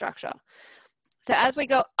rules and structure. So as we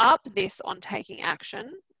go up this on taking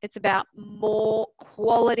action, it's about more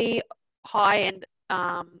quality, high-end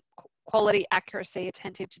quality, accuracy,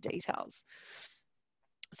 attentive to details.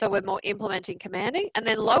 So we're more implementing, commanding. And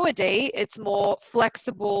then lower D, it's more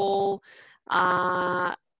flexible,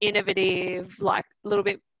 innovative, like a little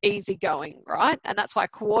bit easygoing, right? And that's why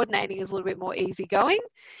coordinating is a little bit more easygoing.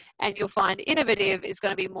 And you'll find innovative is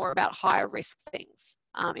going to be more about higher risk things.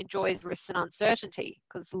 Enjoys risks and uncertainty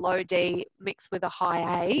because low D mixed with a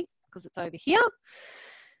high A because it's over here.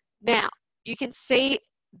 Now, you can see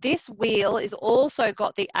this wheel is also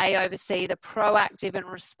got the A over C, the proactive and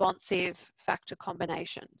responsive factor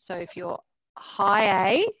combination. So if you're high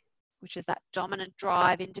A, which is that dominant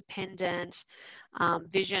drive, independent,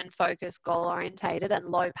 vision, focus, goal orientated, and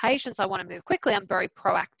low patience, I want to move quickly, I'm very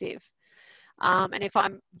proactive. And if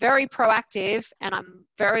I'm very proactive and I'm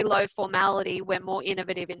very low formality, we're more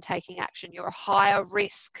innovative in taking action. You're a higher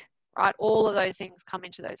risk, right? All of those things come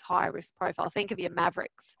into those higher risk profiles. Think of your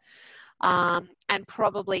mavericks. And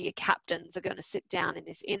probably your captains are going to sit down in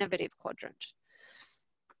this innovative quadrant.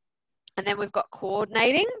 And then we've got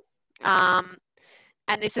coordinating. And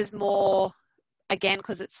this is more, again,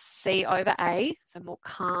 because it's C over A, so more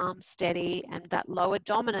calm, steady, and that lower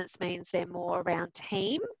dominance means they're more around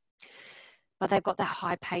team, but they've got that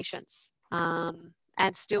high patience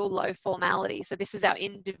and still low formality. So this is our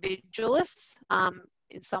individualists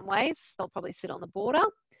in some ways. They'll probably sit on the border.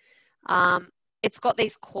 It's got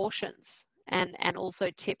these cautions and also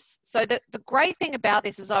tips. So the great thing about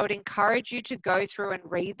this is I would encourage you to go through and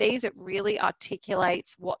read these. It really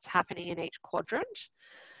articulates what's happening in each quadrant.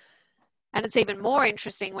 And it's even more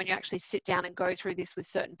interesting when you actually sit down and go through this with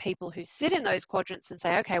certain people who sit in those quadrants and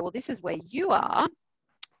say, okay, well, this is where you are,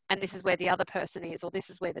 and this is where the other person is, or this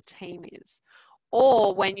is where the team is.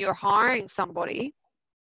 Or when you're hiring somebody,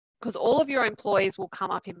 because all of your employees will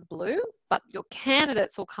come up in blue, but your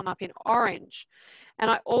candidates will come up in orange. And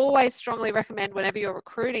I always strongly recommend whenever you're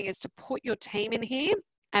recruiting is to put your team in here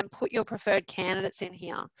and put your preferred candidates in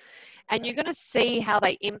here. And you're going to see how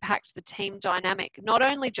they impact the team dynamic, not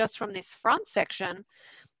only just from this front section,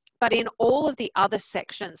 but in all of the other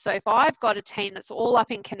sections. So if I've got a team that's all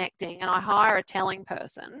up in connecting and I hire a telling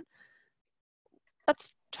person,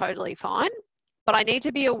 that's totally fine. But I need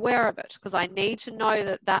to be aware of it because I need to know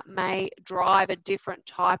that that may drive a different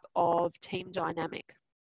type of team dynamic.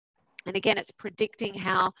 And again, it's predicting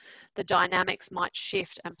how the dynamics might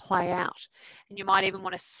shift and play out. And you might even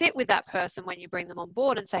want to sit with that person when you bring them on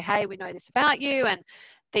board and say, hey, we know this about you, and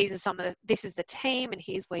these are some of the, this is the team, and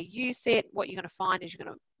here's where you sit. What you're going to find is you're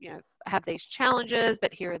going to, have these challenges,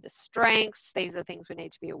 but here are the strengths. These are the things we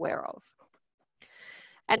need to be aware of.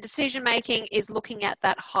 And decision making is looking at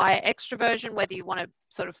that higher extroversion, whether you want to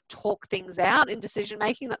sort of talk things out in decision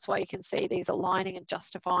making. That's why you can see these aligning and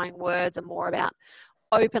justifying words are more about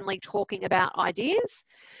openly talking about ideas.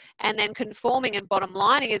 And then conforming and bottom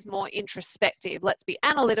lining is more introspective. Let's be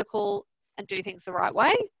analytical and do things the right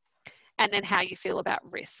way. And then how you feel about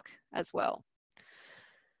risk as well.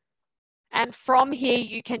 And from here,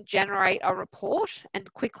 you can generate a report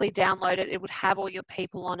and quickly download it. It would have all your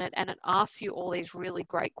people on it, and it asks you all these really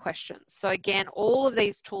great questions. So again, all of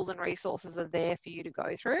these tools and resources are there for you to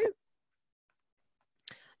go through.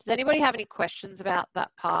 Does anybody have any questions about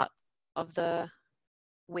that part of the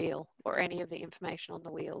wheel or any of the information on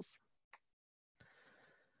the wheels?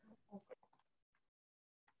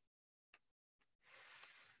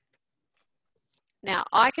 Now,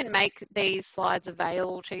 I can make these slides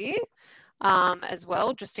available to you as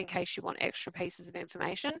well, just in case you want extra pieces of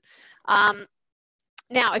information.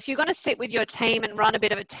 Now, if you're going to sit with your team and run a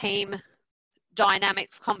bit of a team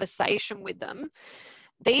dynamics conversation with them,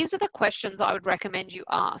 these are the questions I would recommend you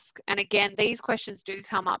ask. And again, these questions do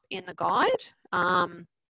come up in the guide, and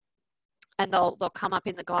they'll come up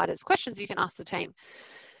in the guide as questions you can ask the team.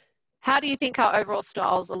 How do you think our overall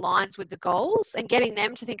styles aligns with the goals? And getting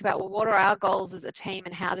them to think about, well, what are our goals as a team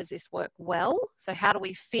and how does this work well? So how do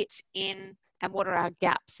we fit in, and what are our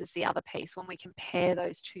gaps is the other piece when we compare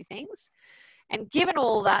those two things. And given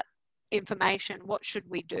all that information, what should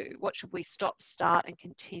we do? What should we stop, start, and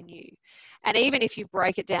continue? And even if you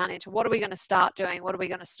break it down into what are we going to start doing, what are we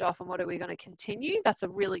going to stop, and what are we going to continue, that's a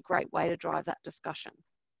really great way to drive that discussion.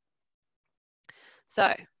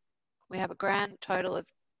 So we have a grand total of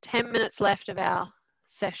 10 minutes left of our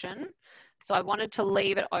session. So I wanted to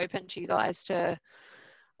leave it open to you guys to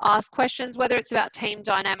ask questions, whether it's about team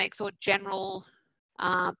dynamics or general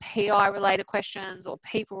PI related questions or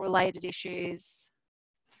people related issues.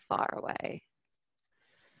 Fire away.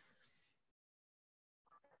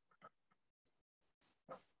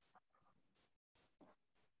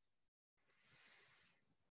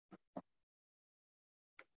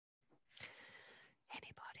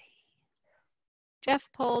 Jeff,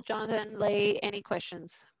 Paul, Jonathan, Lee, any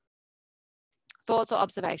questions? Thoughts or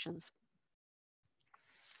observations?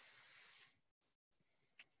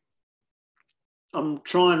 I'm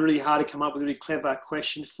trying really hard to come up with a really clever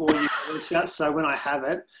question for you, Alicia. So when I have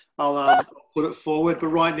it, I'll put it forward. But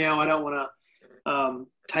right now, I don't want to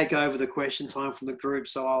take over the question time from the group,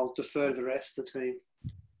 so I'll defer to the rest of the team.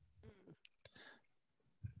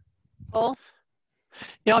 Paul?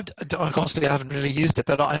 Yeah, honestly, I haven't really used it,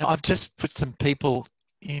 but I've just put some people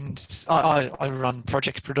in. I run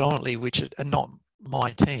projects predominantly, which are not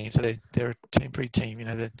my team, so they're a temporary team.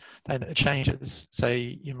 They changes. So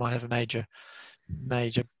you might have a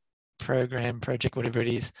major program, project, whatever it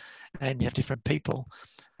is, and you have different people,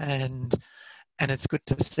 and it's good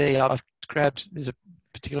to see. I've grabbed, there's a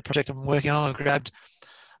particular project I'm working on. I've grabbed a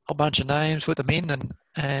whole bunch of names, put them in,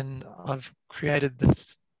 and I've created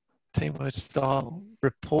this teamwork style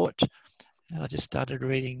report, and I just started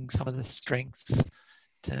reading some of the strengths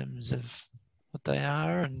in terms of what they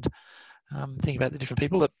are, and thinking about the different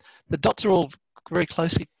people. The dots are all very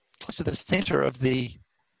close to the centre of the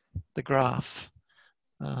graph.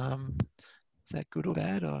 Is that good or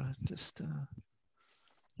bad, or just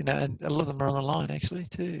you know? And a lot of them are on the line actually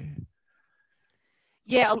too.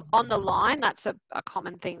 Yeah, on the line, that's a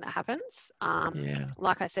common thing that happens. Yeah.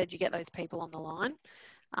 Like I said, you get those people on the line.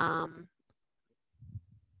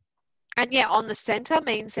 And yeah, on the centre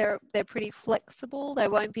means they're pretty flexible. They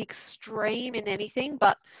won't be extreme in anything,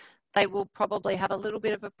 but they will probably have a little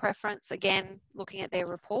bit of a preference, again, looking at their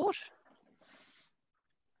report.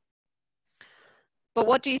 But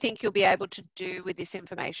what do you think you'll be able to do with this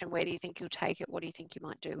information? Where do you think you'll take it? What do you think you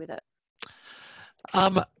might do with it?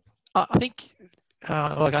 I think,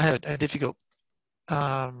 like I had a difficult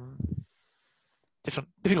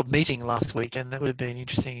meeting last week, and it would have been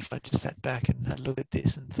interesting if I just sat back and had a look at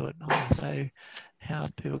this and thought, oh, so how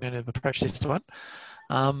are people going to approach this one?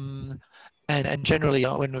 And generally,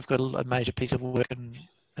 when we've got a major piece of work and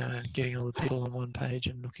getting all the people on one page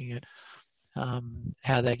and looking at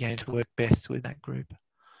how they're going to work best with that group.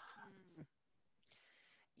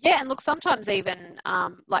 Yeah, and look, sometimes even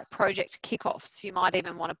like project kickoffs, you might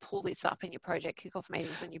even want to pull this up in your project kickoff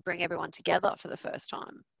meetings when you bring everyone together for the first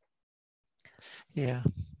time. Yeah.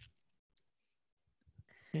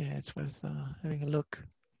 Yeah, it's worth having a look.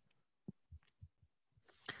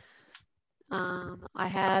 I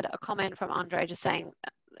had a comment from Andre just saying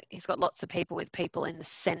he's got lots of people with people in the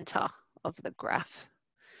centre of the graph.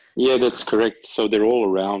 Yeah, that's correct. So they're all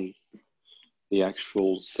around the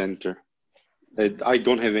actual center. I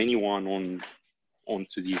don't have anyone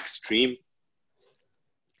onto the extreme.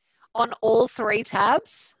 On all 3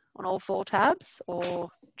 tabs, on all 4 tabs, or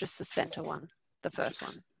just the center one, the first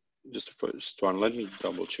one? Just the first one. Let me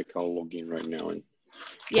double check. I'll log in right now.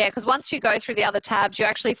 Yeah, because once you go through the other tabs, you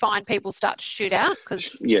actually find people start to shoot out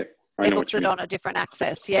because it puts it on a different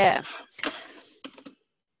axis. Yeah.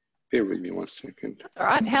 Bear with me 1 second. That's all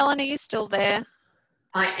right. Helen, are you still there?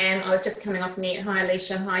 I am. I was just coming off mute. Hi,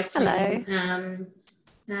 Alicia. Hi, Tim.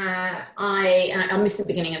 Hello. I missed the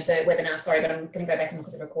beginning of the webinar. Sorry, but I'm going to go back and look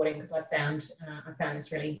at the recording because I found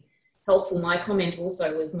this really helpful. My comment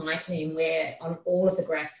also was my team, where on all of the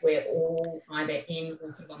graphs, we're all either in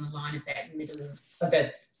or sort of on the line of that middle of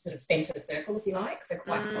the sort of centre circle, if you like, so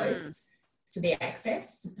quite close to the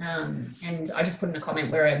axis. And I just put in a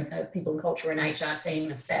comment where a people and culture and HR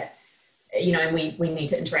team, if that, you know, we need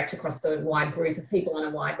to interact across the wide group of people on a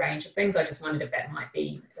wide range of things. I just wondered if that might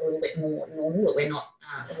be a little bit more normal, that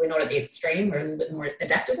we're not at the extreme, we're a little bit more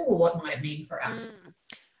adaptable, or what might it mean for us?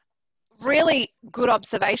 Really good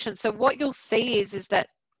observation. So what you'll see is that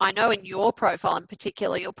I know in your profile in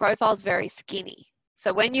particular, your profile is very skinny.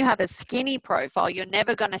 So when you have a skinny profile, you're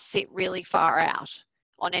never going to sit really far out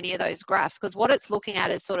on any of those graphs, because what it's looking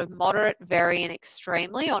at is sort of moderate, very, and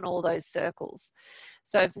extremely on all those circles.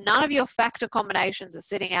 So if none of your factor combinations are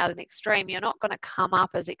sitting out an extreme, you're not going to come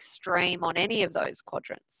up as extreme on any of those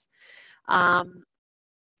quadrants.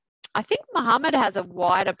 I think Mohammed has a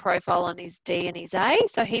wider profile on his D and his A,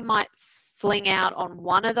 so he might fling out on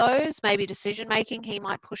one of those, maybe decision making he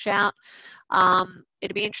might push out.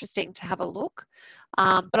 It'd be interesting to have a look.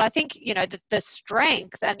 But I think, you know, the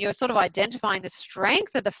strength, and you're sort of identifying the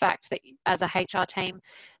strength of the fact that as a HR team,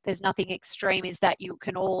 there's nothing extreme, is that you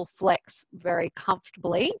can all flex very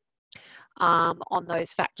comfortably on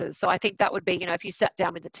those factors. So I think that would be, you know, if you sat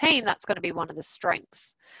down with the team, that's going to be one of the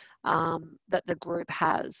strengths that the group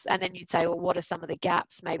has. And then you'd say, well, what are some of the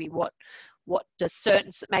gaps? Maybe what does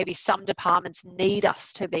maybe some departments need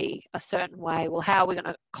us to be a certain way? Well, how are we going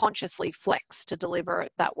to consciously flex to deliver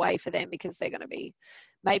it that way for them, because they're going to be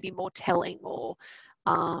maybe more telling, or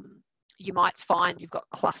you might find you've got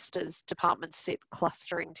clusters, departments sit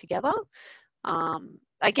clustering together.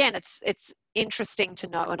 Again, it's interesting to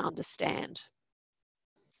know and understand.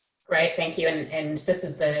 Great, thank you. And this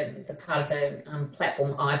is the part of the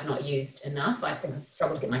platform I've not used enough. I think I've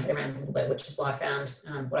struggled to get my head around a little bit, which is why I found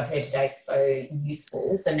what I've heard today so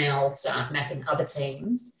useful. So now I'll start mapping other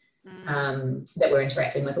teams that we're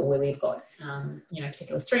interacting with, or where we've got you know,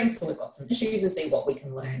 particular strengths, or we've got some issues, and see what we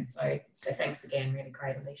can learn. So thanks again, really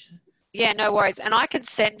great, Alicia. Yeah, no worries. And I can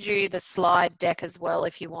send you the slide deck as well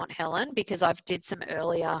if you want, Helen, because I've did some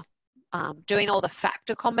earlier doing all the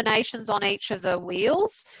factor combinations on each of the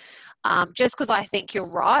wheels, just because I think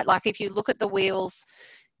you're right. Like if you look at the wheels,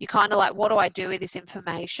 you kind of like, what do I do with this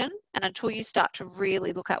information? And until you start to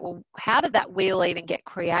really look at, well, how did that wheel even get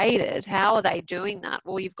created? How are they doing that?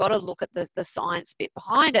 Well, you've got to look at the science bit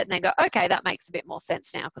behind it and then go, okay, that makes a bit more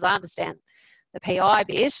sense now, because I understand the PI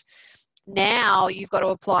bit. Now you've got to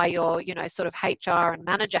apply your, you know, sort of HR and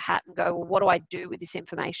manager hat and go, well, what do I do with this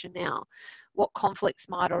information now? What conflicts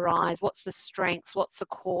might arise? What's the strengths? What's the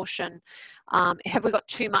caution? Have we got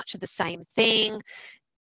too much of the same thing?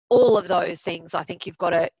 All of those things, I think you've got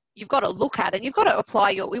to look at, and you've got to apply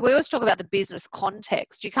your, we always talk about the business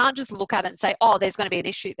context. You can't just look at it and say, oh, there's going to be an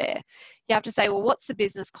issue there. You have to say, well, what's the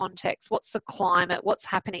business context? What's the climate? What's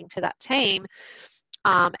happening to that team?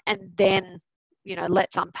 And then, you know,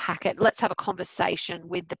 let's unpack it. Let's have a conversation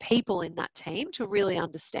with the people in that team to really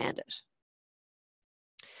understand it.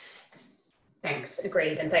 Thanks,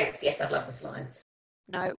 agreed, and thanks. Yes, I'd love the slides.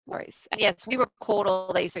 No worries. And yes, we record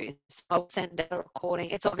all these. So I'll send out a recording.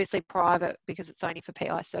 It's obviously private because it's only for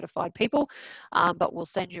PI certified people, but we'll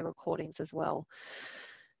send you recordings as well.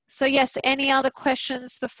 So yes, any other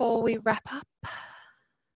questions before we wrap up?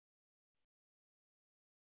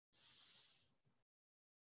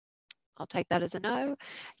 I'll take that as a no.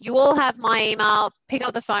 You all have my email. Pick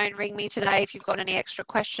up the phone, ring me today if you've got any extra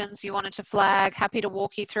questions you wanted to flag. Happy to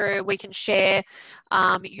walk you through. We can share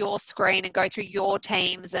your screen and go through your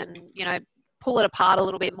teams and, you know, pull it apart a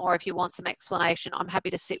little bit more if you want some explanation. I'm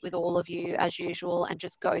happy to sit with all of you as usual and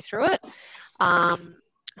just go through it.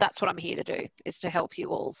 That's what I'm here to do, is to help you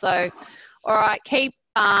all. So, all right, keep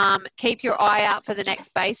your eye out for the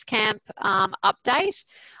next Basecamp update.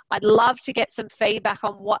 I'd love to get some feedback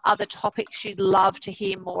on what other topics you'd love to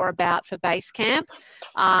hear more about for Basecamp.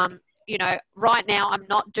 You know, right now I'm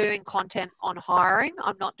not doing content on hiring.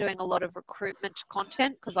 I'm not doing a lot of recruitment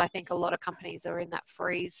content because I think a lot of companies are in that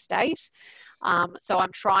freeze state. So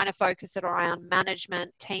I'm trying to focus it around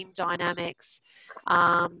management, team dynamics.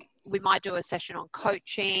 We might do a session on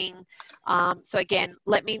coaching. So again,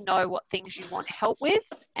 let me know what things you want help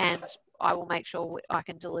with, and I will make sure I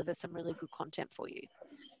can deliver some really good content for you.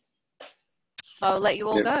 So I'll let you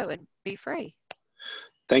all go and be free.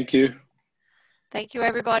 Thank you. Thank you,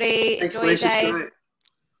 everybody. Thanks, Enjoy your day. Alicia.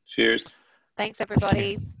 Cheers. Thanks,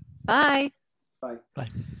 everybody. Bye. Bye. Bye.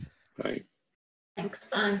 Bye. Thanks,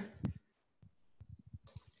 bye.